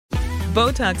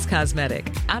Botox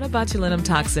Cosmetic, out of botulinum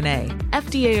toxin A,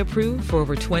 FDA approved for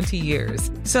over 20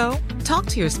 years. So, talk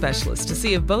to your specialist to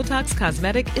see if Botox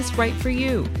Cosmetic is right for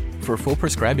you. For full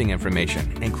prescribing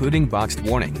information, including boxed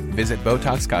warning, visit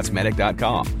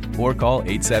BotoxCosmetic.com or call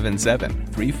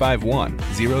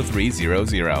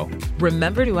 877-351-0300.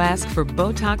 Remember to ask for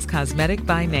Botox Cosmetic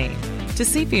by name. To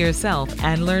see for yourself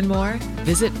and learn more,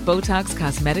 visit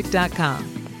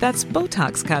BotoxCosmetic.com. That's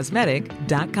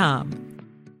BotoxCosmetic.com.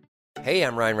 Hey,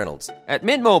 I'm Ryan Reynolds. At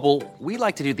Mint Mobile, we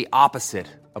like to do the opposite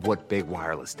of what Big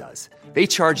Wireless does. They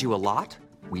charge you a lot,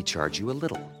 we charge you a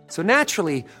little. So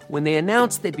naturally, when they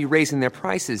announced they'd be raising their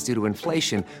prices due to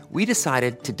inflation, we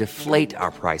decided to deflate our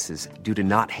prices due to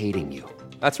not hating you.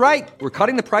 That's right. We're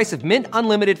cutting the price of Mint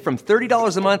Unlimited from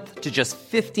 $30 a month to just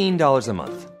 $15 a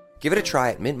month. Give it a try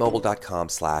at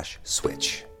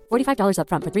mintmobile.com/switch. $45 up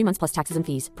front for 3 months plus taxes and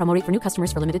fees. Promo rate for new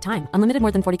customers for limited time. Unlimited more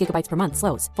than 40 gigabytes per month.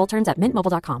 Slows full terms at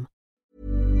mintmobile.com.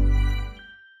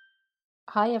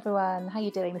 Hi everyone, how are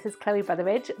you doing? This is Chloe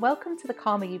Brotheridge. Welcome to the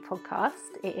Calmer You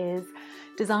podcast. It is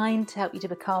designed to help you to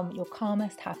become your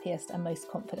calmest, happiest and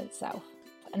most confident self.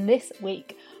 And this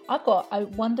week, I've got a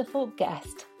wonderful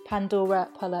guest, Pandora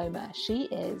Paloma. She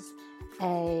is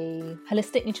a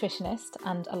holistic nutritionist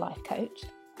and a life coach.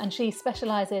 And she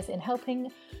specialises in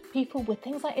helping people with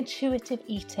things like intuitive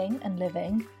eating and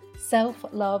living,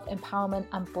 self-love, empowerment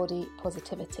and body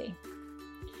positivity.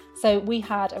 So we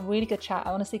had a really good chat.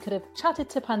 I honestly could have chatted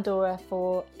to Pandora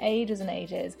for ages and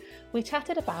ages. We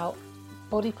chatted about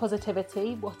body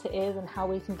positivity, what it is and how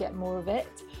we can get more of it.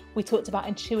 We talked about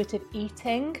intuitive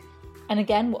eating and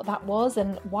again what that was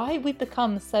and why we've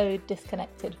become so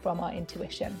disconnected from our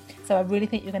intuition. So I really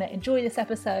think you're going to enjoy this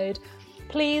episode.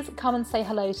 Please come and say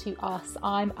hello to us.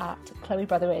 I'm at Chloe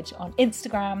Brotheridge on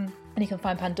Instagram and you can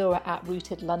find Pandora at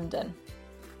Rooted London.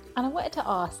 And I wanted to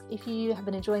ask if you have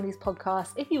been enjoying these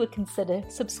podcasts, if you would consider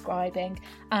subscribing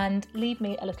and leave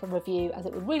me a little review, as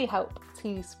it would really help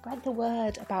to spread the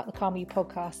word about the Calmer You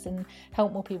podcast and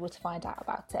help more people to find out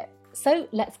about it. So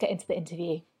let's get into the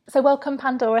interview. So welcome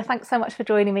Pandora, thanks so much for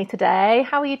joining me today.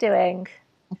 How are you doing?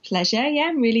 A pleasure, yeah,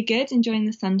 I'm really good, enjoying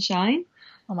the sunshine.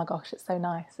 Oh my gosh, it's so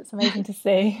nice. It's amazing to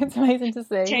see. It's amazing to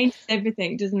see. It changes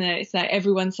everything, doesn't it? It's like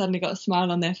everyone's suddenly got a smile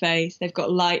on their face. They've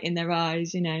got light in their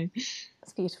eyes, you know.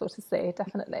 It's beautiful to see,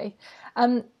 definitely.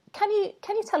 Can you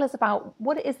tell us about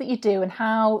what it is that you do and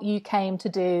how you came to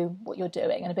do what you're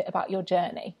doing and a bit about your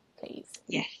journey, please?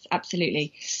 Yes,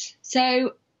 absolutely.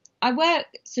 So I work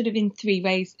sort of in three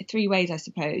ways, I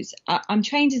suppose. I'm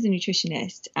trained as a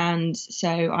nutritionist, and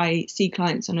so I see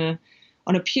clients on a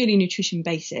purely nutrition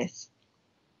basis.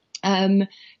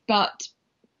 But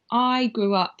I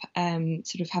grew up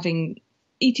sort of having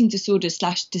eating disorders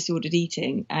 / disordered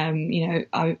eating. You know,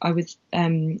 I was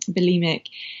bulimic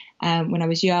when I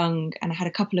was young, and I had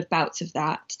a couple of bouts of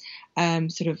that.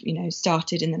 Sort of, you know,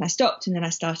 started and then I stopped and then I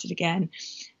started again.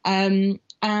 And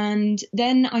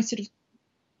then I sort of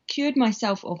cured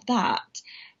myself of that,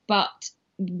 but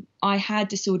I had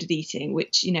disordered eating,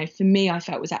 which, you know, for me, I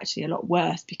felt was actually a lot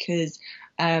worse because,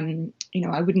 you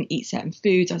know, I wouldn't eat certain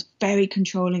foods. I was very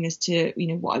controlling as to, you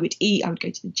know, what I would eat. I would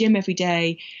go to the gym every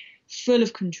day, full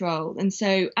of control. And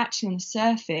so actually on the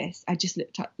surface, I just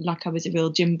looked like I was a real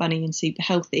gym bunny and super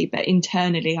healthy. But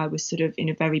internally, I was sort of in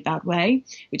a very bad way,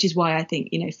 which is why I think,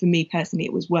 you know, for me personally,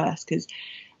 it was worse because,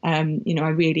 you know, I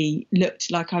really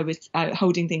looked like I was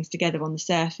holding things together on the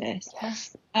surface.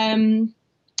 Yes.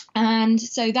 And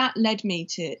so that led me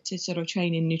to sort of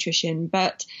train in nutrition.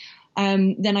 But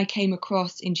then I came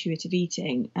across intuitive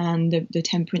eating and the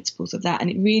 10 principles of that, and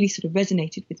it really sort of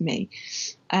resonated with me.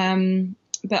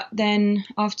 But then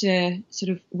after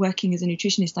sort of working as a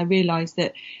nutritionist, I realized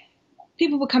that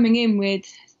people were coming in with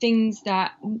things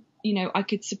that, you know, I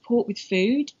could support with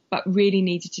food, but really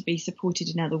needed to be supported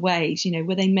in other ways. You know,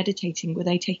 were they meditating? Were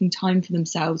they taking time for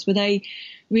themselves? Were they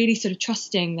really sort of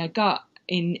trusting their gut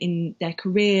in their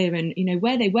career and, you know,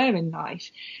 where they were in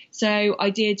life? So I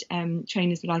did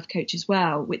train as a life coach as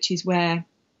well, which is where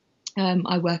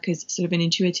I work as sort of an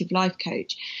intuitive life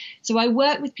coach. So I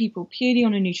work with people purely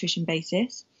on a nutrition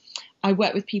basis. I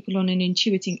work with people on an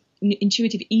intuitive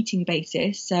eating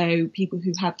basis. So people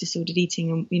who have disordered eating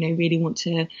and, you know, really want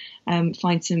to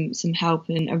find some help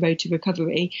and a road to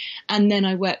recovery. And then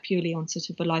I work purely on sort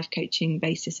of a life coaching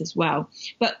basis as well.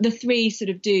 But the three sort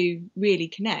of do really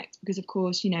connect because, of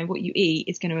course, you know, what you eat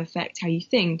is going to affect how you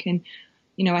think. And,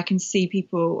 you know, I can see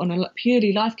people on a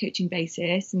purely life coaching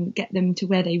basis and get them to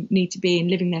where they need to be and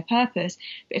living their purpose.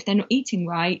 But if they're not eating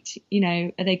right, you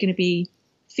know, are they going to be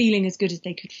feeling as good as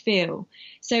they could feel?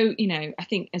 So, you know, I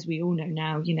think as we all know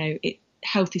now, you know,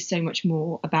 health is so much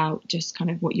more about just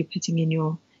kind of what you're putting in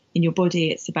your in your body.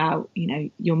 It's about, you know,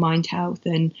 your mind health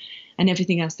and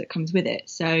everything else that comes with it.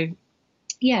 So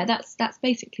yeah, that's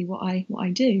basically what I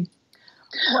do.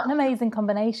 What an amazing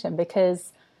combination,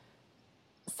 because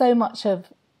so much of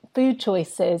food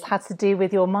choices has to do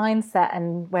with your mindset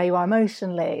and where you are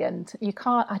emotionally, and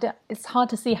it's hard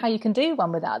to see how you can do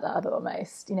one without the other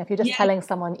almost. You know, if you're just telling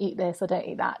someone eat this or don't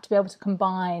eat that, to be able to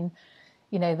combine,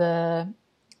 you know, the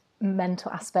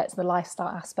mental aspects, the lifestyle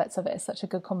aspects of it is such a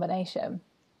good combination.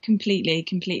 Completely.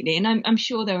 And I'm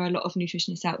sure there are a lot of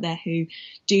nutritionists out there who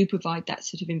do provide that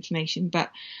sort of information, but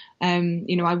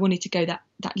you know, I wanted to go that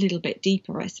little bit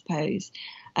deeper, I suppose.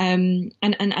 And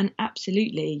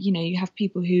absolutely, you know, you have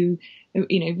people who,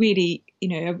 you know, really, you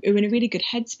know, are in a really good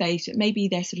headspace, but maybe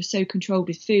they're sort of so controlled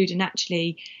with food, and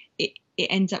actually it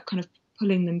ends up kind of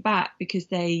pulling them back because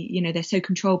they're so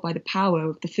controlled by the power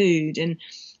of the food, and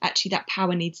actually that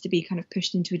power needs to be kind of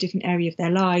pushed into a different area of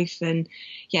their life. And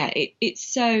yeah, it's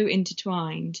so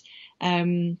intertwined.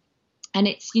 And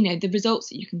it's, you know, the results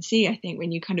that you can see, I think,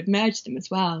 when you kind of merge them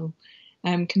as well,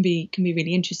 can be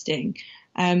really interesting.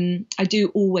 I do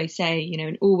always say, you know,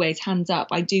 and always hands up,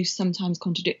 I do sometimes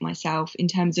contradict myself in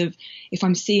terms of if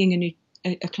I'm seeing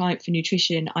a client for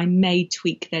nutrition, I may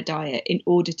tweak their diet in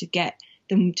order to get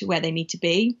them to where they need to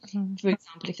be. Mm-hmm. For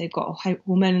example, if they've got a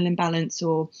hormonal imbalance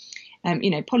or, you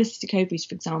know, polycystic ovaries,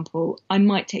 for example, I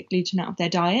might take gluten out of their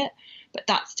diet, but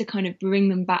that's to kind of bring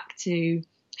them back to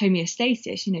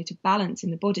homeostasis, you know, to balance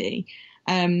in the body.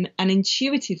 And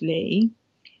intuitively,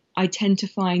 I tend to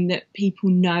find that people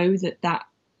know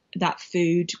that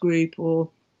food group or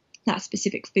that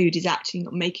specific food is actually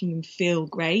not making them feel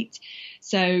great.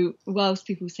 So whilst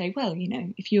people say, well, you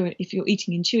know, if you're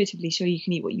eating intuitively, sure, you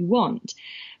can eat what you want.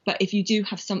 But if you do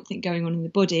have something going on in the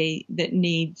body that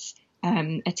needs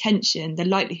attention, the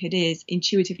likelihood is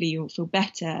intuitively you'll feel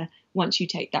better once you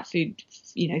take that food,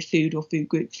 you know, food or food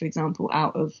group, for example,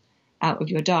 out of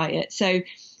your diet. So,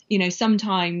 you know,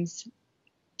 sometimes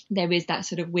there is that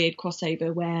sort of weird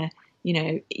crossover where, you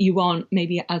know, you aren't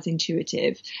maybe as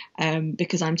intuitive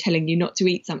because I'm telling you not to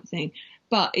eat something,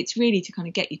 but it's really to kind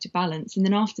of get you to balance. And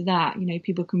then after that, you know,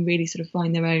 people can really sort of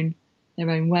find their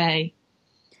own way.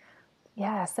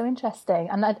 Yeah, so interesting.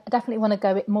 And I definitely want to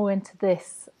go more into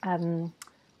this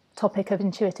topic of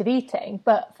intuitive eating.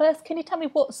 But first, can you tell me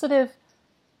what sort of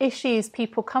issues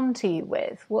people come to you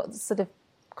with? What sort of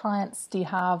clients do you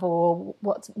have, or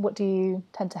what do you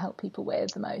tend to help people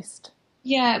with the most?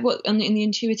 Yeah, in the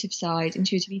intuitive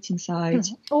eating side.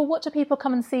 Or what do people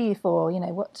come and see you for? You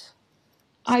know, what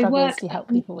struggles do you help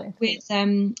people with?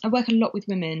 I work a lot with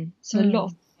women, so a lot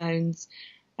of hormones,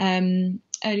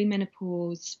 early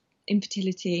menopause,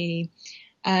 infertility,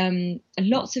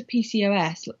 lots of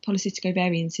PCOS, polycystic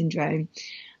ovarian syndrome.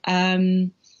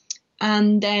 And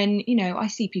then, you know, I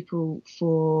see people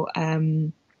for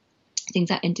things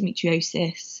like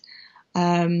endometriosis,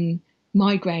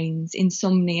 migraines,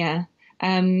 insomnia,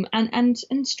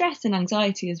 and stress and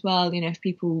anxiety as well. You know, if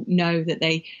people know that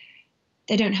they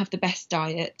don't have the best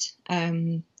diet,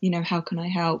 you know, how can I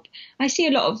help? I see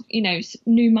a lot of, you know,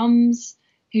 new mums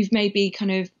who've maybe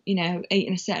kind of, you know,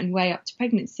 eaten a certain way up to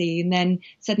pregnancy, and then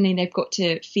suddenly they've got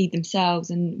to feed themselves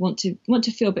and want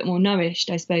to feel a bit more nourished,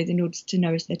 I suppose, in order to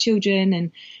nourish their children.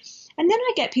 And then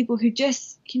I get people who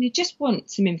just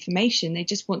want some information. They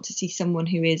just want to see someone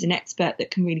who is an expert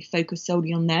that can really focus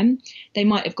solely on them. They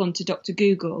might have gone to Dr.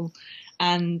 Google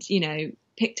and, you know,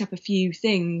 picked up a few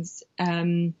things,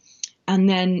 and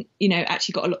then, you know,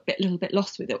 actually got a little bit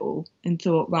lost with it all and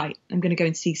thought, right, I'm going to go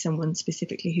and see someone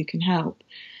specifically who can help.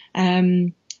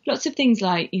 Lots of things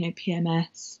like, you know,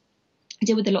 PMS. I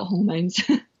deal with a lot of hormones.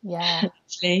 Yeah.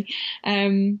 Actually.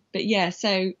 But yeah,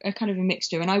 so a kind of a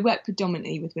mixture. And I work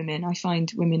predominantly with women. I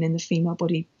find women in the female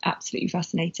body absolutely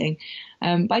fascinating.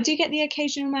 But I do get the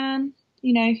occasional man,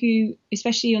 you know, who,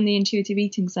 especially on the intuitive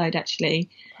eating side,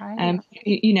 actually, right.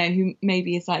 you know, who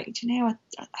maybe is like, do you know,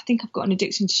 I think I've got an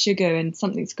addiction to sugar and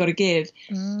something's got to give.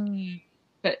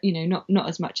 But, you know, not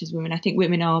as much as women. I think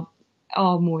women are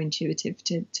more intuitive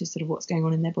to sort of what's going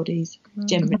on in their bodies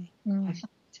generally.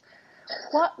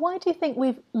 Why do you think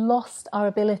we've lost our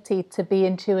ability to be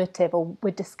intuitive, or we're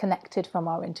disconnected from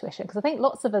our intuition? Because I think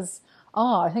lots of us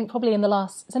are. I think probably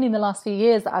it's only in the last few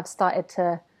years that I've started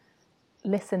to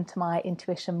listen to my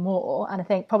intuition more. And I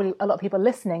think probably a lot of people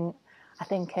listening are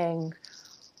thinking,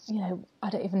 you know, I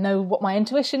don't even know what my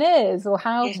intuition is or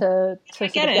how to sort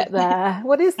of get there.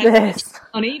 What is this?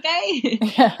 On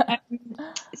eBay? Yeah.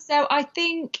 So I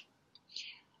think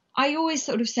I always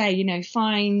sort of say, you know,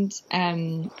 find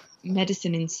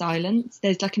medicine in silence.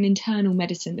 There's like an internal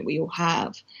medicine that we all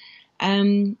have.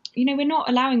 You know, we're not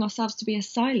allowing ourselves to be as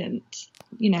silent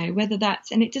whether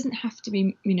that's, and it doesn't have to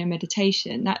be,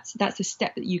 meditation. That's a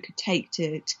step that you could take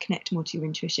to connect more to your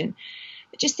intuition.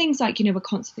 But just things like, we're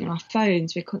constantly on our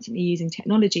phones, we're constantly using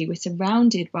technology, we're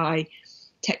surrounded by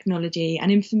technology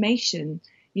and information.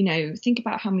 Think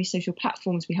about how many social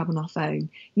platforms we have on our phone.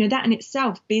 That in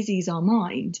itself busies our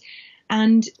mind.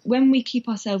 And when we keep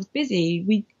ourselves busy,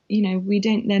 we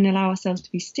don't then allow ourselves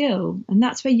to be still. And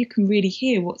that's where you can really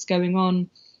hear what's going on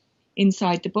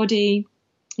inside the body,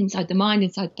 inside the mind,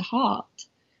 inside the heart,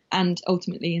 and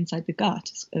ultimately inside the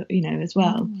gut, as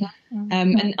well.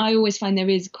 And I always find there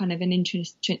is kind of an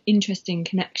interesting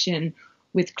connection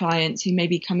with clients who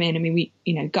maybe come in. I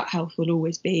mean, gut health will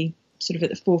always be sort of at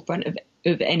the forefront of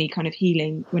any kind of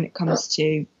healing when it comes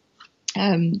to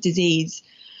disease.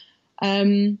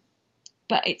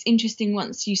 But it's interesting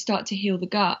once you start to heal the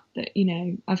gut that,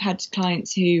 I've had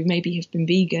clients who maybe have been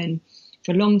vegan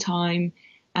for a long time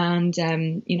and,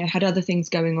 had other things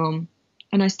going on.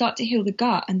 And I start to heal the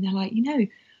gut and they're like,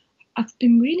 I've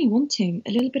been really wanting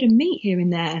a little bit of meat here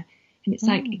and there. And it's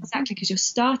like, exactly, because you're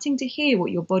starting to hear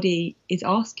what your body is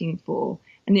asking for.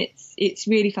 And it's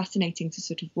really fascinating to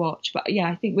sort of watch. But yeah,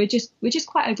 I think we're just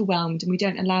quite overwhelmed and we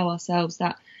don't allow ourselves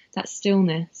that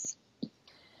stillness.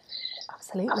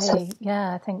 Absolutely.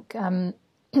 Yeah, I think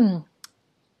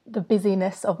the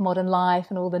busyness of modern life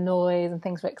and all the noise and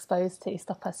things we're exposed to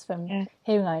stop us from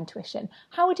hearing our intuition.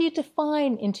 How would you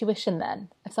define intuition then?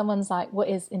 If someone's like, what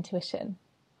is intuition?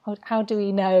 How do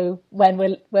we know when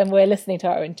we're listening to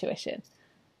our intuition?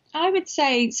 I would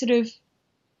say sort of,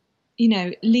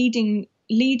 leading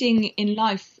in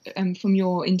life from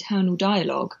your internal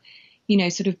dialogue,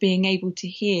 sort of being able to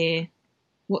hear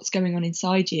what's going on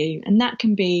inside you. And that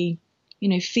can be,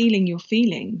 feeling your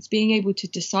feelings, being able to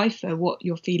decipher what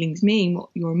your feelings mean, what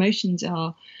your emotions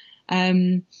are.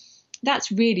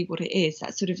 That's really what it is.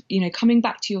 That's sort of, coming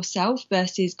back to yourself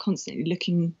versus constantly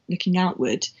looking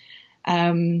outward.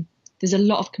 There's a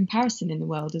lot of comparison in the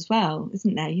world as well,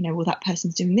 isn't there? Well, that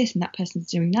person's doing this and that person's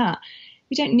doing that.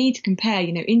 We don't need to compare.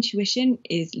 Intuition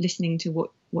is listening to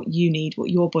what you need,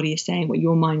 what your body is saying, what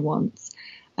your mind wants.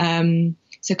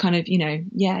 So kind of,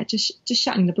 just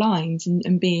shutting the blinds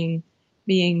and being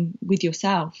with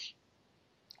yourself.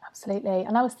 Absolutely.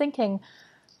 And I was thinking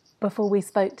before we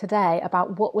spoke today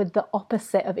about what would the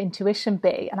opposite of intuition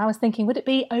be. And I was thinking, would it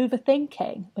be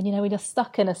overthinking when you're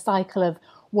stuck in a cycle of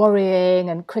worrying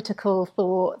and critical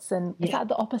thoughts? And is that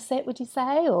the opposite, would you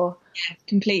say? Or yeah,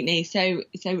 completely. So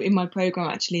in my program,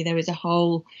 actually, there is a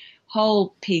whole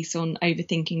piece on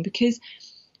overthinking, because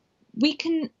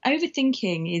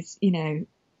overthinking is,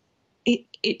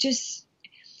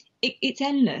 it's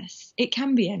endless. It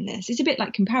can be endless. It's a bit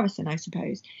like comparison, I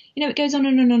suppose. It goes on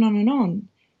and on and on and on.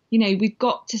 We've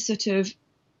got to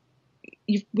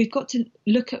we've got to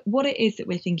look at what it is that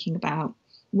we're thinking about,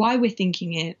 why we're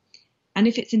thinking it, and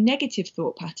if it's a negative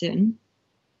thought pattern,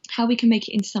 how we can make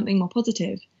it into something more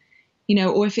positive,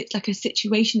 or if it's like a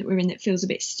situation that we're in that feels a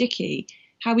bit sticky,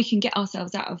 how we can get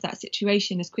ourselves out of that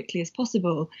situation as quickly as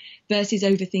possible versus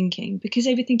overthinking, because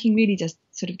overthinking really does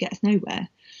sort of get us nowhere.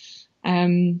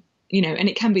 And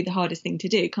it can be the hardest thing to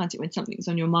do, can't it, when something's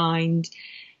on your mind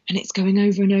and it's going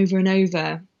over and over and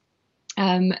over.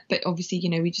 But obviously,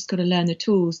 we just got to learn the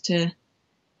tools to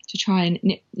try and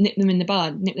nip them in the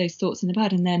bud, nip those thoughts in the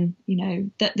bud. And then,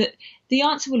 that the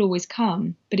answer will always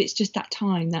come, but it's just that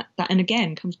time that, and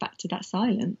again, comes back to that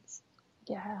silence.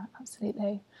 Yeah,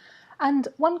 absolutely. And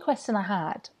one question I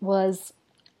had was,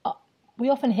 we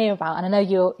often hear about, and I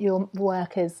know your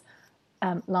work is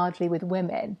largely with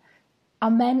women,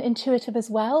 are men intuitive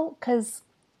as well? Because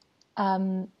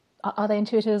are they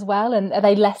intuitive as well? And are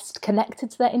they less connected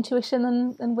to their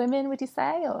intuition than women, would you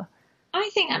say? Or I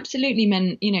think absolutely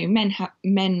men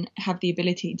have the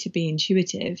ability to be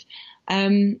intuitive. I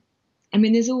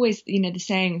mean, there's always, the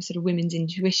saying of sort of women's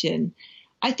intuition.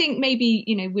 I think maybe,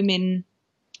 women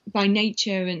by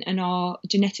nature and our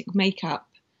genetic makeup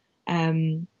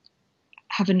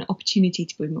have an opportunity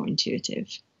to be more intuitive.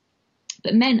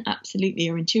 But men absolutely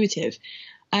are intuitive.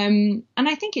 And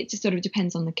I think it just sort of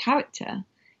depends on the character,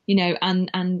 and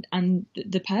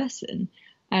the person.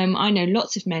 I know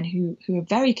lots of men who are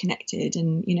very connected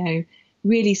and,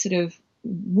 really sort of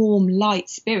warm, light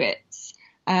spirits,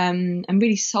 and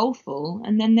really soulful.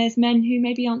 And then there's men who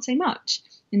maybe aren't so much,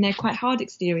 and they're quite hard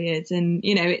exteriors. And,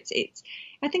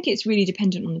 I think it's really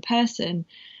dependent on the person.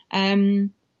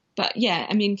 But yeah,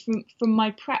 I mean, from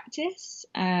my practice,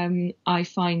 I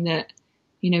find that,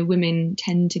 women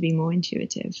tend to be more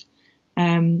intuitive.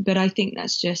 But I think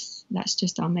that's just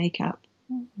our makeup.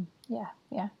 Mm-hmm.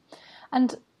 Yeah.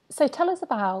 And so tell us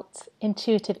about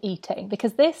intuitive eating,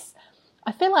 because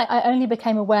I feel like I only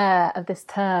became aware of this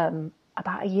term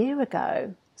about a year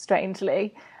ago,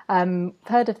 strangely.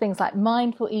 Heard of things like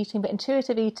mindful eating, but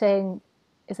intuitive eating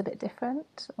is a bit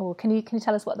different. Or can you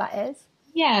tell us what that is?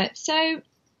 Yeah, so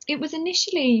it was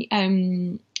initially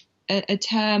a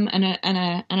term and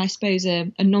I suppose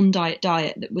a non-diet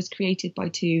diet that was created by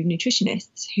two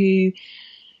nutritionists who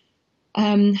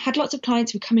had lots of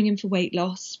clients who were coming in for weight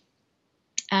loss.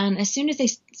 And as soon as they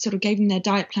sort of gave them their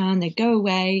diet plan, they'd go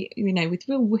away, with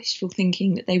real wishful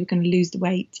thinking that they were going to lose the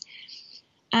weight.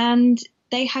 And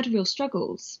they had real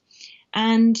struggles.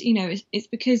 And, it's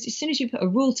because as soon as you put a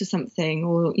rule to something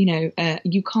or,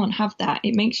 you can't have that,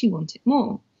 it makes you want it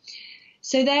more.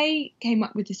 So they came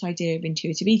up with this idea of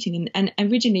intuitive eating. And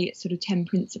originally it's sort of 10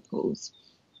 principles.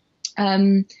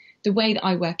 The way that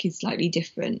I work is slightly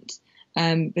different.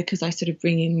 Because I sort of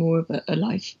bring in more of a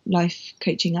life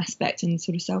coaching aspect and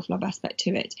sort of self-love aspect to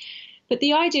it. But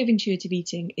the idea of intuitive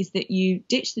eating is that you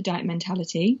ditch the diet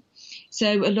mentality.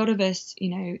 So a lot of us,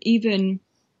 even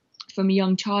from a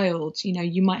young child,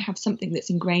 you might have something that's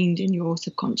ingrained in your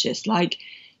subconscious, like,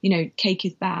 cake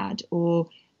is bad or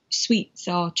sweets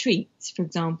are treats, for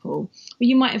example. Or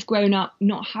you might have grown up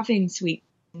not having sweets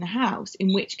in the house,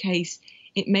 in which case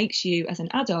it makes you, as an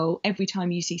adult, every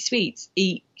time you see sweets,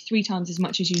 eat 3 times as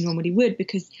much as you normally would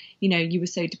because, you were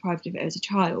so deprived of it as a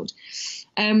child.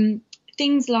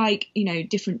 Things like,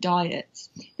 different diets,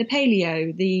 the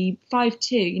paleo, the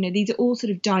 5-2, these are all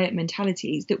sort of diet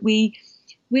mentalities that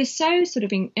we're so sort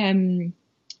of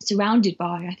surrounded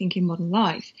by, I think, in modern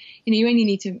life. You only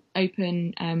need to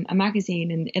open a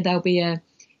magazine and there'll be a,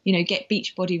 get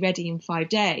beach body ready in 5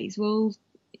 days. Well,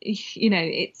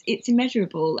 it's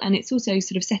immeasurable, and it's also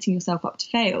sort of setting yourself up to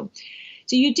fail.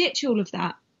 So you ditch all of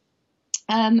that,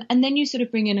 and then you sort of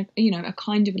bring in a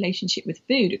kind of relationship with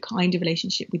food, a kind of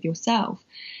relationship with yourself,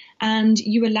 and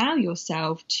you allow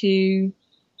yourself to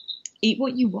eat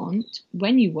what you want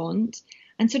when you want,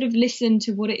 and sort of listen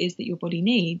to what it is that your body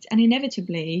needs. And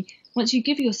inevitably, once you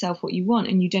give yourself what you want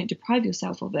and you don't deprive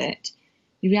yourself of it,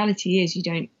 the reality is you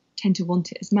don't tend to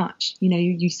want it as much.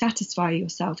 You satisfy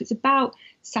yourself. It's about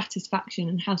satisfaction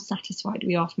and how satisfied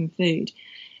we are from food.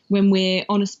 When we're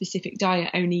on a specific diet,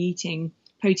 only eating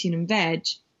protein and veg,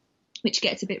 which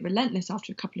gets a bit relentless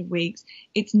after a couple of weeks,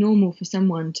 it's normal for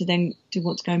someone to then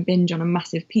want to go and binge on a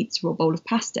massive pizza or bowl of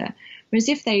pasta. Whereas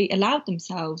if they allowed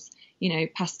themselves,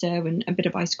 pasta and a bit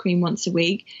of ice cream once a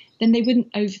week, then they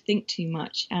wouldn't overthink too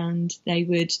much and they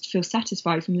would feel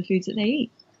satisfied from the foods that they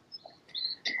eat.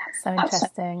 That's so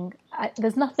interesting.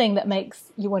 There's nothing that makes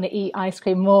you want to eat ice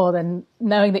cream more than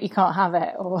knowing that you can't have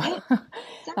it, or exactly.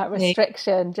 That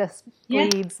restriction just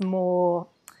breeds more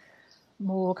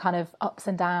kind of ups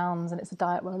and downs, and it's a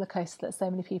diet roller coaster that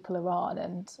so many people are on.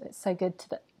 And it's so good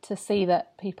to see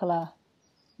that people are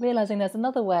realizing there's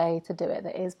another way to do it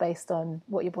that is based on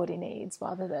what your body needs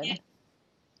rather than.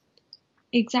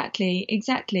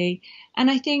 Exactly.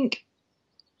 And I think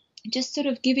just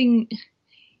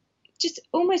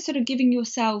almost sort of giving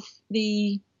yourself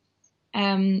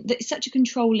it's such a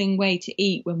controlling way to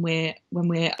eat when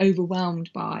we're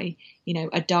overwhelmed by,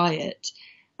 a diet.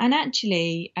 And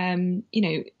actually,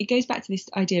 it goes back to this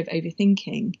idea of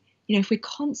overthinking. If we're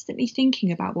constantly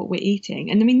thinking about what we're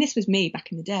eating, and I mean, this was me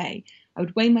back in the day. I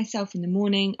would weigh myself in the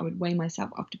morning. I would weigh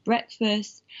myself after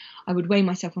breakfast. I would weigh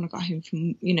myself when I got home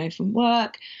from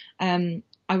work.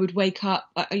 I would wake up,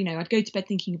 I'd go to bed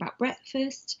thinking about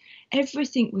breakfast.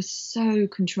 Everything was so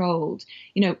controlled.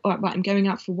 All right, I'm going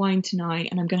out for wine tonight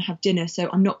and I'm going to have dinner, so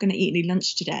I'm not going to eat any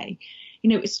lunch today.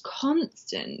 It's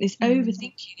constant, this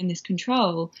overthinking and this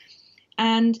control.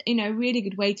 And, a really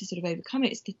good way to sort of overcome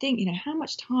it is to think, how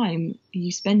much time are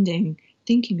you spending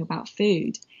thinking about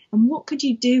food? And what could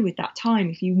you do with that time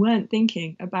if you weren't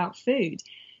thinking about food?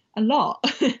 A lot.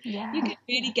 Yeah. You could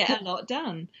really get a lot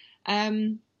done.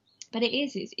 But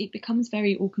it becomes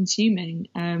very all-consuming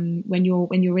when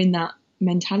you're in that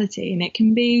mentality, and it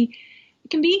can be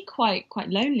quite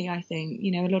lonely. I think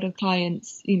a lot of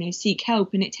clients seek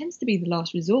help, and it tends to be the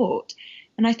last resort.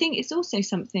 And I think it's also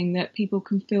something that people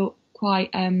can feel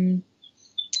quite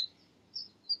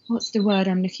what's the word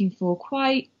I'm looking for?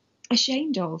 Quite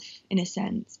ashamed of, in a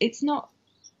sense. It's not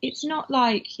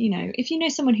like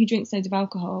if someone who drinks loads of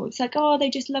alcohol, it's like, oh, they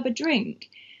just love a drink.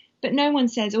 But no one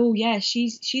says, oh, yeah,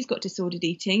 she's got disordered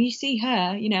eating. You see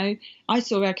her, I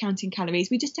saw her counting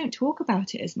calories. We just don't talk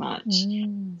about it as much.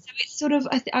 So it's sort of,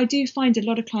 I do find a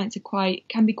lot of clients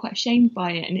can be quite ashamed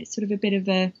by it. And it's sort of a bit of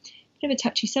a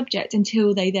touchy subject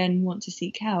until they then want to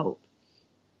seek help.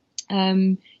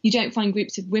 You don't find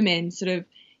groups of women sort of,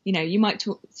 you might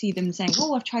see them saying,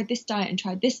 oh, I've tried this diet and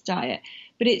tried this diet.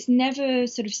 But it's never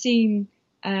sort of seen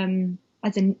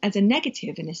as a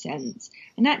negative in a sense.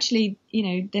 And actually,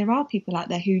 there are people out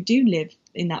there who do live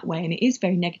in that way, and it is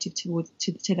very negative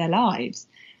to their lives.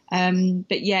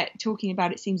 But yet talking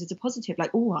about it seems as a positive,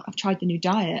 like, oh, I've tried the new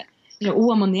diet,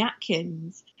 oh, I'm on the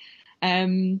Atkins.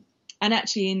 And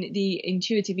actually in the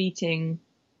intuitive eating,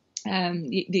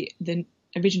 the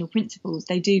original principles,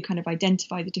 they do kind of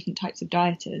identify the different types of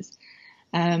dieters.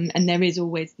 And there is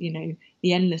always, the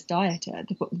endless dieter,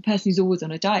 the person who's always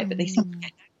on a diet, but they simply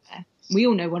get nowhere. We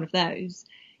all know one of those.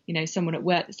 Someone at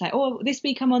work that's like, oh, this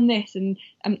week I'm on this, and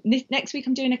next week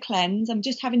I'm doing a cleanse. I'm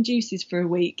just having juices for a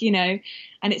week, and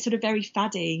it's sort of very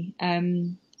faddy.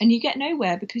 And you get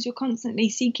nowhere because you're constantly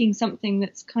seeking something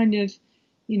that's kind of,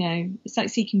 it's like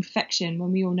seeking perfection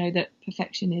when we all know that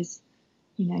perfection is,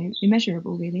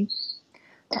 immeasurable, really.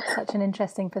 That's such an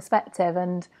interesting perspective.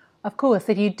 And of course,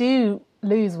 if you do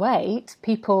lose weight,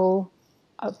 people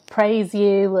praise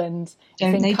you and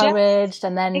it's encouraged,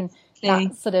 and then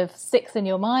that sort of sticks in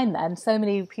your mind. Then so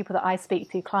many people that I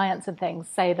speak to, clients and things,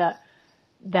 say that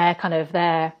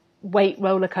their weight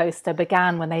roller coaster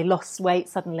began when they lost weight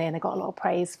suddenly and they got a lot of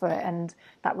praise for it, and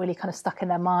that really kind of stuck in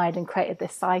their mind and created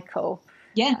this cycle.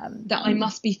 That I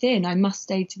must be thin, I must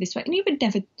stay to this weight. And you would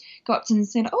never go up to them and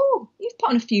say, oh, you've put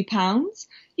on a few pounds.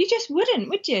 You just wouldn't,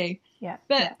 would you?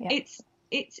 But it's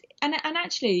and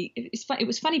actually it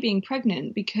was funny being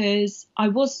pregnant, because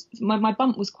my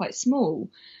bump was quite small,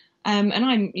 and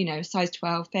I'm size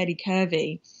 12, fairly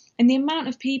curvy, and the amount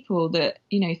of people that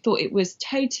thought it was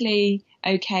totally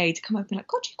okay to come up and be like,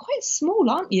 God, you're quite small,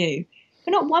 aren't you?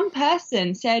 But not one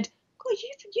person said, God,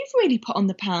 you've really put on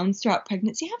the pounds throughout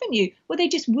pregnancy, haven't you? Well, they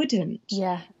just wouldn't.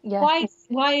 Why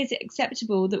is it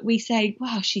acceptable that we say,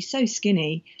 wow, she's so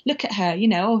skinny, look at her,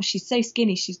 oh, she's so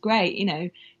skinny, she's great,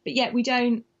 but yet we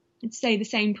don't say the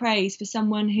same praise for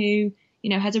someone who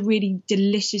has a really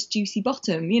delicious juicy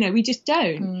bottom. We just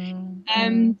don't.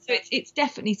 So it's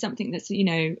definitely something that's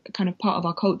kind of part of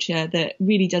our culture that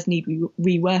really does need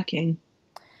reworking.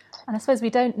 And I suppose we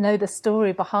don't know the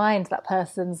story behind that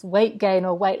person's weight gain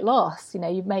or weight loss.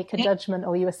 You make a judgment,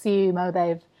 or you assume, oh,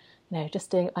 they've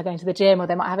just doing it by going to the gym, or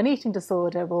they might have an eating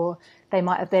disorder, or they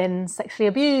might have been sexually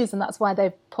abused and that's why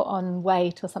they've put on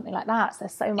weight or something like that. So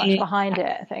there's so much behind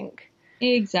it, I think.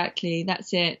 Exactly,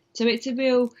 that's it. So it's a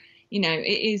real,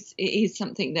 it is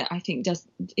something that I think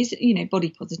is body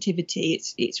positivity.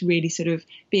 It's really sort of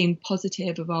being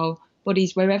positive of our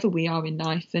bodies wherever we are in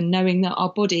life, and knowing that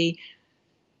our body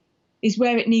is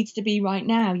where it needs to be right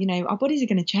now. Our bodies are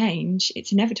going to change.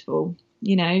 It's inevitable.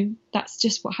 That's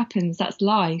just what happens. That's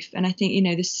life. And I think,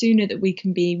 the sooner that we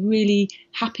can be really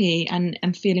happy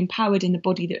and feel empowered in the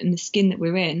body and the skin that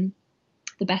we're in,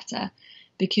 the better.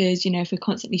 Because, if we're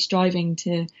constantly striving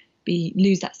to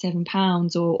lose that 7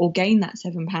 pounds or gain that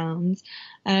 7 pounds,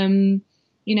 we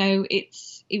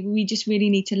just really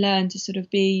need to learn to sort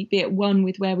of be at one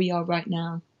with where we are right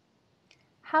now.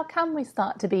 How can we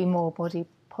start to be more body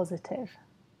positive?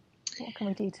 What can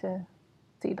we do to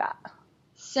do that?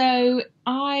 So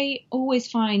I always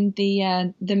find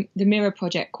the mirror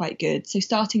project quite good. So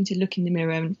starting to look in the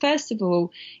mirror, and first of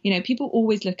all, people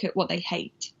always look at what they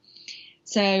hate.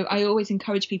 So I always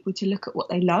encourage people to look at what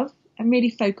they love and really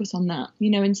focus on that,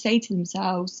 and say to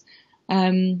themselves,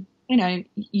 you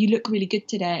look really good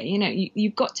today.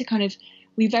 You've got to kind of,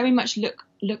 we very much look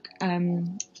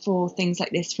for things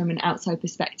like this from an outside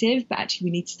perspective, but actually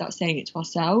we need to start saying it to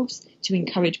ourselves to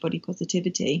encourage body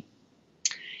positivity.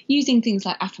 Using things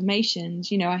like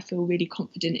affirmations, I feel really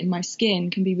confident in my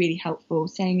skin, can be really helpful.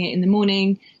 Saying it in the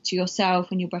morning to yourself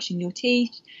when you're brushing your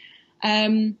teeth.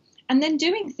 And then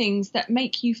doing things that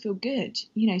make you feel good,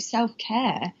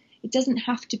 self-care. It doesn't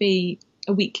have to be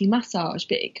a weekly massage,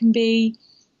 but it can be,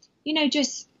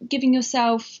 just giving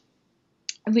yourself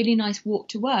a really nice walk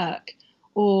to work,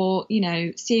 or,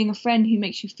 seeing a friend who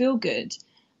makes you feel good,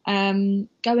 going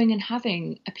and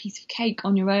having a piece of cake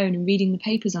on your own and reading the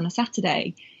papers on a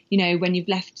Saturday, when you've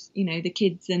left, the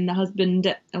kids and the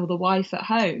husband or the wife at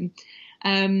home.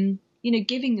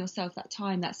 Giving yourself that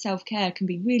time, that self-care can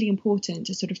be really important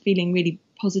to sort of feeling really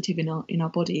positive in our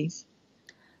bodies.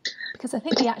 Because I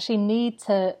think we actually need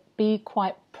to be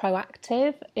quite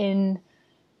proactive in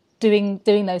doing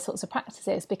those sorts of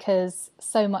practices, because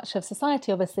so much of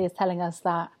society obviously is telling us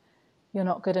that you're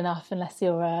not good enough unless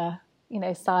you're a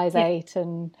size 8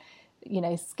 and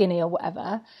skinny or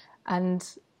whatever,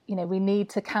 and we need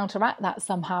to counteract that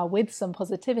somehow with some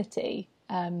positivity.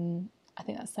 I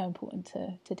think that's so important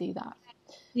to do that.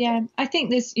 Yeah, I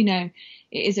think there's it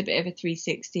is a bit of a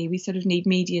 360. We sort of need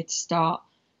media to start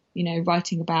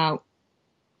writing about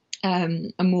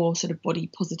a more sort of body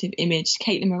positive image.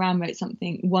 Caitlin Moran wrote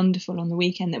something wonderful on the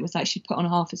weekend that was like she'd put on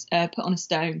a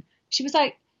stone She was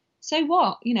like, so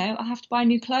what? You know, I have to buy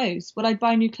new clothes. Well, I'd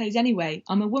buy new clothes anyway.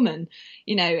 I'm a woman,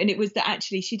 you know. And it was that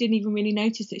actually she didn't even really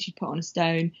notice that she'd put on a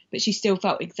stone, but she still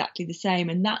felt exactly the same.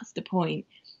 And that's the point.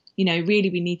 You know,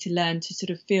 really, we need to learn to sort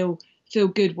of feel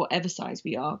good whatever size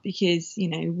we are, because, you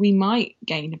know, we might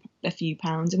gain a few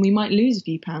pounds and we might lose a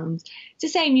few pounds. It's the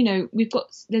same, you know,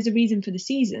 there's a reason for the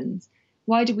seasons.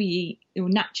 Why do we eat or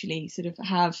naturally sort of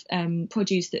have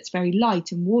produce that's very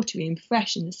light and watery and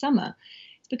fresh in the summer?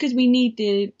 It's because we need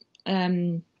the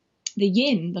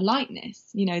yin, the lightness,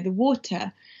 you know, the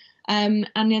water. And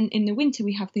then in the winter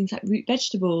we have things like root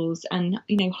vegetables and,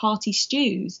 you know, hearty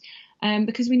stews,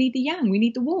 because we need the yang, we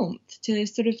need the warmth to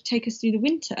sort of take us through the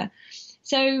winter.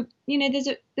 So, you know,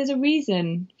 there's a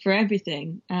reason for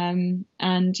everything.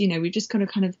 And, you know, we've just got to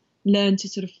kind of learn to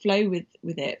sort of flow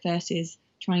with it versus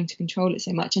trying to control it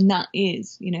so much. And that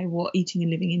is, you know, what eating and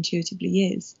living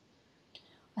intuitively is.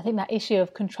 I think that issue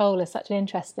of control is such an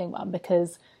interesting one,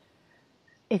 because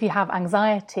if you have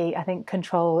anxiety, I think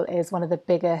control is one of the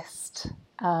biggest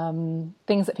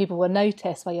things that people will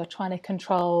notice, where you're trying to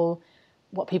control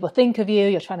what people think of you,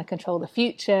 you're trying to control the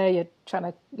future, you're trying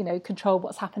to, you know, control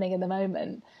what's happening in the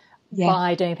moment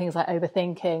by doing things like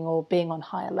overthinking or being on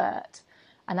high alert.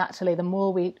 And actually, the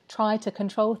more we try to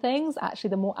control things, actually,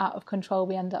 the more out of control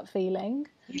we end up feeling.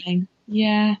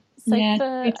 Yeah. So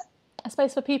I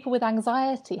suppose for people with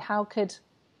anxiety, how could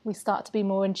we start to be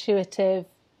more intuitive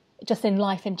just in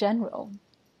life in general?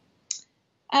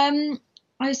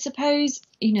 I suppose,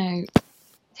 you know,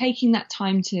 taking that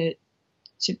time to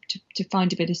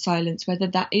find a bit of silence, whether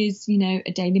that is, you know,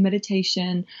 a daily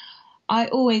meditation. I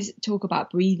always talk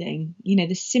about breathing, you know,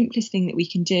 the simplest thing that we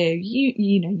can do.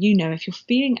 You know, if you're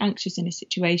feeling anxious in a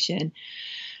situation,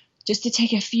 just to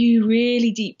take a few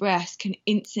really deep breaths can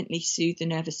instantly soothe the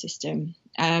nervous system.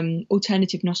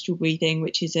 Alternative nostril breathing,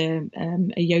 which is a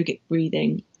yogic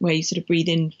breathing, where you sort of breathe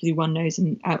in through one nose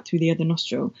and out through the other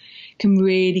nostril, can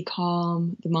really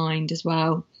calm the mind as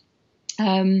well.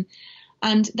 And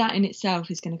that in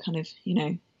itself is going to kind of, you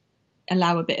know,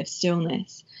 allow a bit of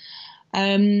stillness.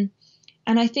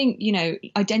 And I think, you know,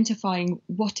 identifying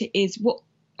what it is, what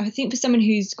I think for someone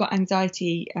who's got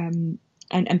anxiety and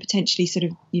potentially sort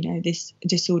of, you know, this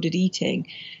disordered eating,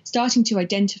 starting to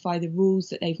identify the rules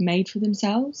that they've made for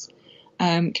themselves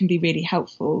can be really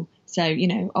helpful. So, you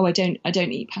know, I don't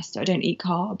eat pasta, I don't eat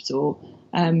carbs, or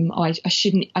I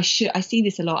see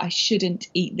this a lot, I shouldn't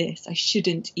eat this, I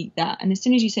shouldn't eat that. And as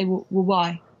soon as you say, well,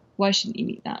 why shouldn't you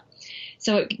eat that?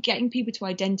 So getting people to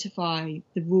identify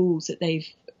the rules that they've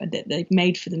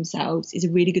made for themselves is a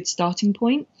really good starting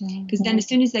point, because then as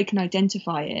soon as they can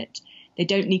identify it, they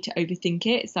don't need to overthink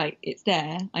it. It's like, it's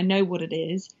there, I know what it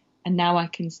is, and now I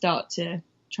can start to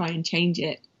try and change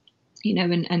it, you know,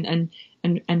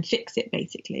 and fix it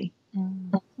basically.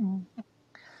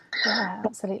 Yeah,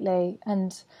 absolutely.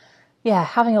 And yeah,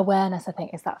 having awareness, I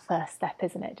think, is that first step,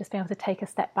 isn't it? Just being able to take a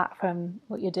step back from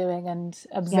what you're doing and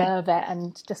observe it,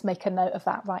 and just make a note of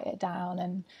that, write it down,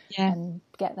 and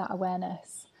get that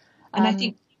awareness. And I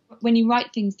think when you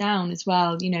write things down as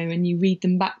well, you know, and you read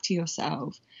them back to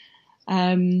yourself,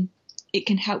 it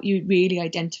can help you really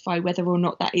identify whether or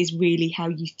not that is really how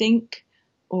you think,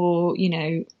 or, you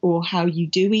know, or how you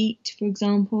do eat, for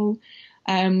example.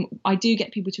 I do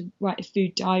get people to write a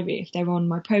food diary if they're on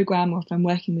my program, or if I'm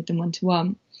working with them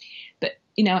one-to-one. But,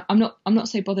 you know, I'm not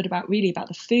so bothered about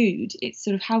the food. It's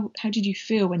sort of how did you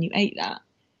feel when you ate that,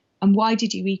 and why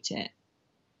did you eat it?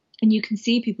 And you can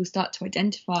see people start to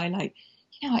identify, like,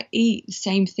 you know, I eat the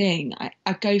same thing.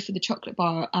 I go for the chocolate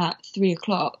bar at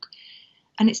 3:00,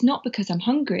 and it's not because I'm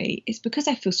hungry. It's because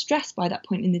I feel stressed by that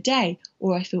point in the day,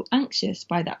 or I feel anxious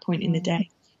by that point in the day.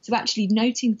 So actually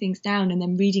noting things down and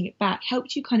then reading it back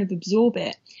helps you kind of absorb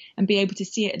it and be able to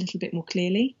see it a little bit more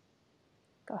clearly.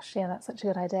 Gosh, yeah, that's such a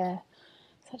good idea.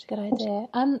 Such a good idea.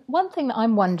 One thing that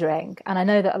I'm wondering, and I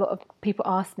know that a lot of people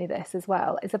ask me this as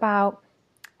well, is about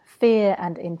fear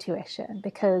and intuition.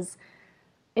 Because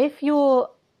if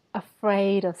you're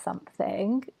afraid of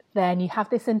something, then you have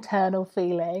this internal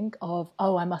feeling of,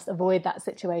 oh, I must avoid that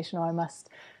situation, or I must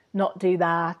not do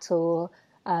that, or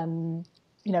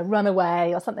you know, run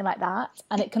away or something like that.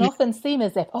 And it can often seem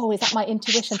as if, oh, is that my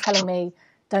intuition telling me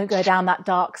don't go down that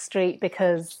dark street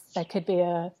because there could be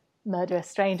a murderous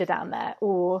stranger down there?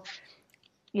 Or,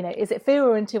 you know, is it fear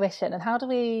or intuition? And how do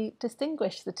we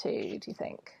distinguish the two, do you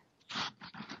think?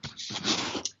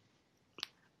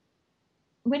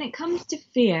 When it comes to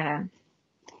fear,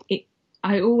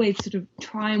 I always sort of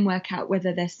try and work out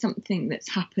whether there's something that's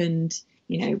happened,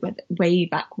 you know, way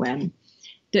back when,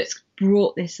 that's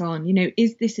brought this on. You know,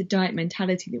 is this a diet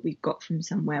mentality that we've got from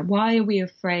somewhere? Why are we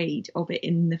afraid of it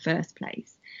in the first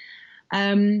place?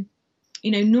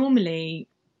 normally,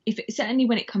 certainly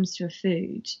when it comes to a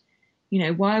food,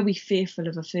 why are we fearful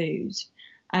of a food?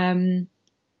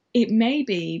 It may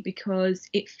be because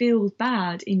it feels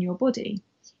bad in your body,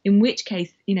 in which case,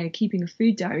 keeping a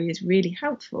food diary is really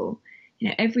helpful.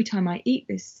 Every time I eat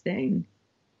this thing,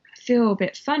 I feel a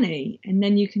bit funny. And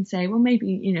then you can say, well,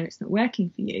 maybe, it's not working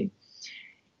for you.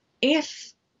 I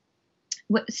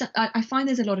find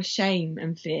there's a lot of shame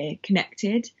and fear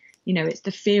connected. It's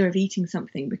the fear of eating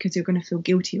something because you're going to feel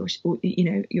guilty or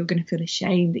you're going to feel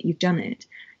ashamed that you've done it.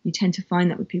 You tend to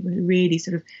find that with people who really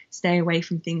sort of stay away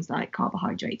from things like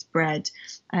carbohydrates, bread,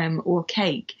 or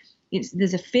cake.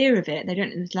 There's a fear of it. They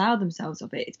don't allow themselves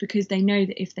of it. It's because they know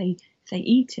that if they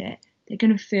eat it, they're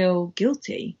going to feel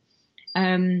guilty.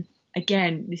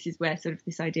 Again, this is where sort of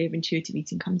this idea of intuitive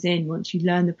eating comes in. Once you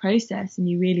learn the process and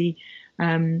you really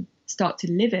start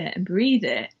to live it and breathe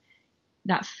it,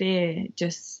 that fear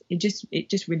just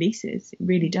releases. It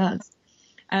really does.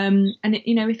 And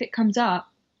if it comes up,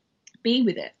 be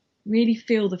with it. Really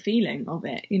feel the feeling of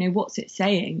it. What's it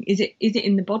saying? Is it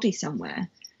in the body somewhere?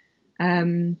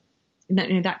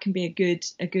 That can be a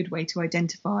good way to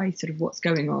identify sort of what's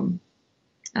going on.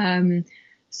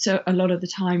 So a lot of the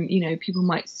time, people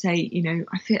might say,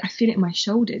 I feel it in my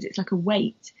shoulders. It's like a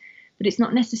weight, but it's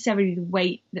not necessarily the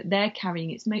weight that they're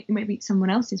carrying. It may be someone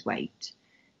else's weight.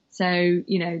 So,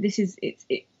 it's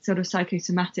sort of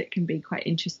psychosomatic can be quite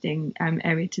interesting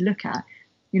area to look at.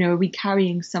 Are we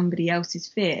carrying somebody else's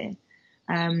fear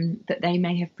that they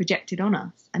may have projected on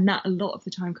us? And that a lot of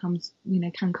the time can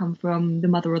come from the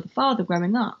mother or the father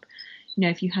growing up.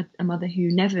 If you had a mother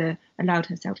who never allowed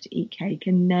herself to eat cake,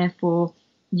 and therefore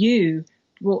you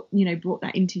brought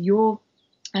that into your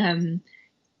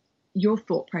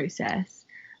thought process,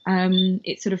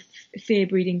 it's sort of fear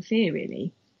breeding fear,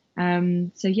 really.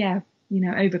 Overcoming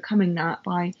that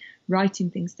by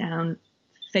writing things down,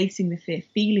 facing the fear,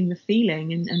 feeling the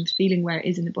feeling, and feeling where it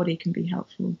is in the body can be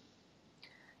helpful.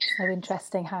 So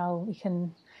interesting how we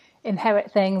can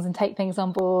inherit things and take things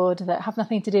on board that have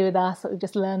nothing to do with us, that we've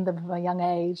just learned them from a young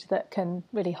age, that can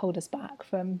really hold us back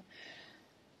from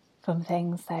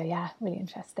things. So yeah, really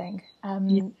interesting.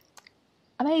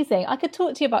 Amazing. I could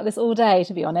talk to you about this all day,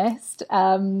 to be honest.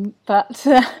 But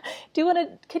can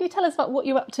you tell us about what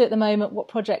you're up to at the moment, what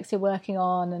projects you're working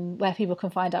on, and where people can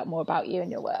find out more about you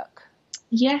and your work?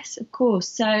 Yes, of course.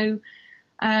 So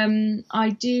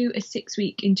I do a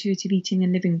 6-week intuitive eating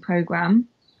and living program,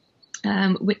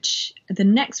 which the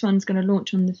next one's going to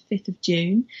launch on the 5th of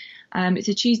June. It's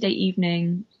a Tuesday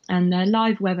evening, and they're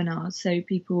live webinars, so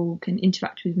people can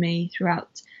interact with me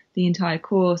throughout the entire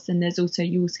course. And you also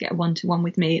get a one-to-one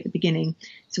with me at the beginning.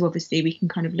 So obviously we can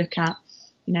kind of look at,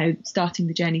 starting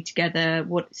the journey together,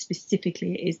 what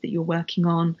specifically it is that you're working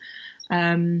on.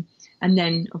 And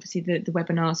then obviously the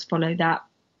webinars follow that.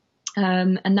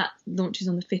 And that launches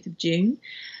on the 5th of June.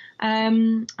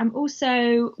 I'm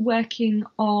also working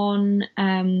on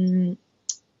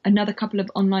another couple of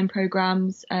online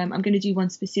programs. I'm going to do one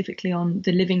specifically on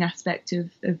the living aspect of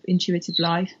intuitive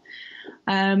life,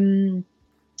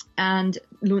 and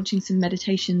launching some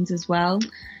meditations as well.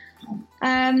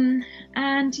 And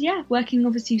working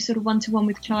obviously sort of one-to-one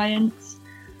with clients.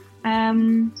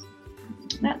 That's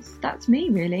me,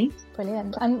 really.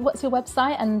 Brilliant. And what's your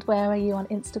website, and where are you on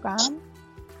Instagram?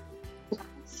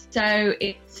 So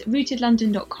it's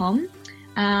rootedlondon.com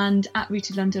and at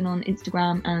Rooted London on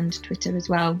Instagram and Twitter as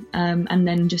well. And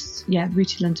then just,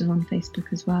 Rooted London on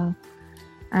Facebook as well.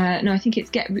 No, I think it's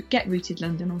Get Rooted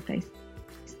London on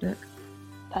Facebook.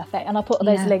 Perfect. And I'll put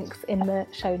those links in the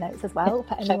show notes as well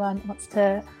for anyone who wants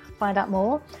to find out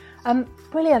more.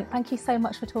 Brilliant. Thank you so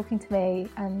much for talking to me,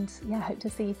 and hope to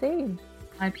see you soon.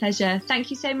 My pleasure. Thank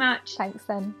you so much. Thanks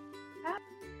then.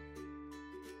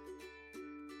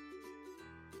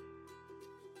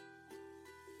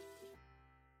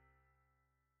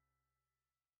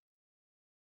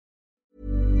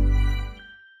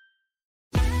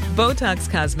 Botox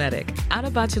Cosmetic, out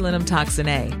of botulinum toxin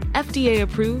A, FDA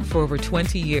approved for over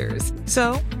 20 years.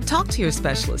 So, talk to your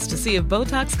specialist to see if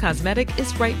Botox Cosmetic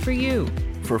is right for you.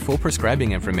 For full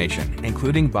prescribing information,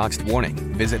 including boxed warning,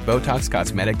 visit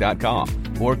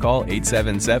BotoxCosmetic.com or call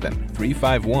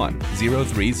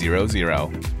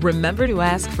 877-351-0300. Remember to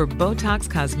ask for Botox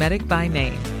Cosmetic by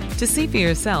name. To see for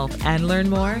yourself and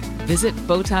learn more, visit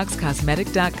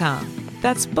BotoxCosmetic.com.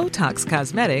 That's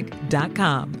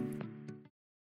BotoxCosmetic.com.